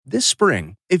This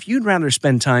spring, if you'd rather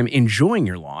spend time enjoying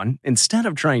your lawn instead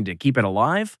of trying to keep it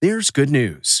alive, there's good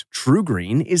news. True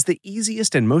Green is the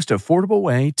easiest and most affordable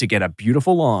way to get a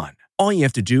beautiful lawn. All you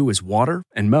have to do is water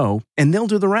and mow, and they'll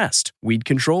do the rest. Weed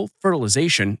control,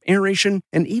 fertilization, aeration,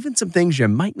 and even some things you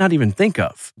might not even think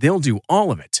of. They'll do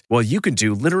all of it, while you can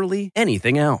do literally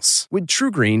anything else. With True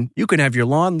Green, you can have your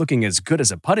lawn looking as good as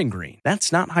a putting green.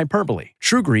 That's not hyperbole.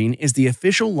 True Green is the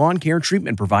official lawn care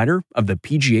treatment provider of the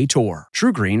PGA Tour.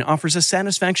 True Green offers a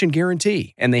satisfaction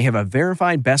guarantee, and they have a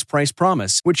verified best price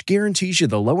promise, which guarantees you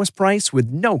the lowest price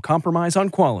with no compromise on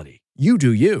quality. You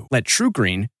do you. Let True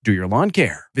Green do your lawn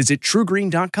care. Visit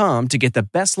truegreen.com to get the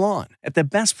best lawn at the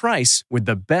best price with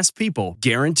the best people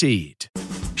guaranteed.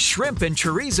 Shrimp and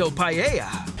chorizo paella.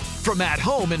 From at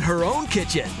home in her own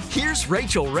kitchen, here's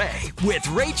Rachael Ray with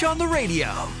Rach on the Radio.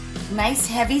 Nice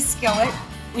heavy skillet.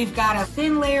 We've got a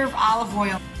thin layer of olive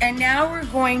oil. And now we're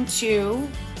going to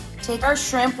take our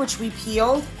shrimp, which we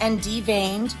peeled and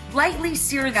deveined, lightly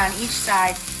seared on each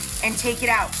side, and take it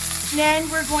out. Then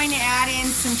we're going to add in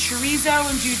some chorizo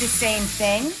and do the same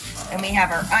thing. And we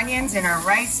have our onions and our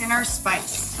rice and our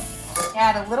spice.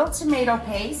 Add a little tomato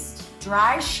paste,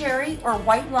 dry sherry or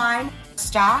white lime,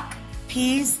 stock,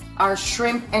 peas, our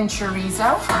shrimp and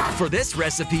chorizo. For this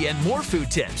recipe and more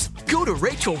food tips, go to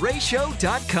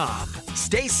RachelRayShow.com.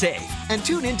 Stay safe and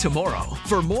tune in tomorrow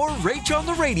for more Rach on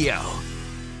the Radio.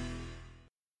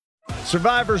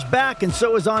 Survivor's back, and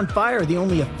so is On Fire, the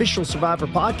only official Survivor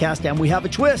podcast, and we have a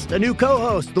twist, a new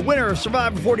co-host, the winner of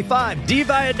Survivor 45, Dee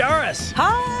Valladares.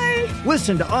 Hi!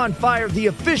 Listen to On Fire, the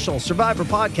official Survivor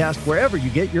podcast, wherever you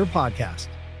get your podcast.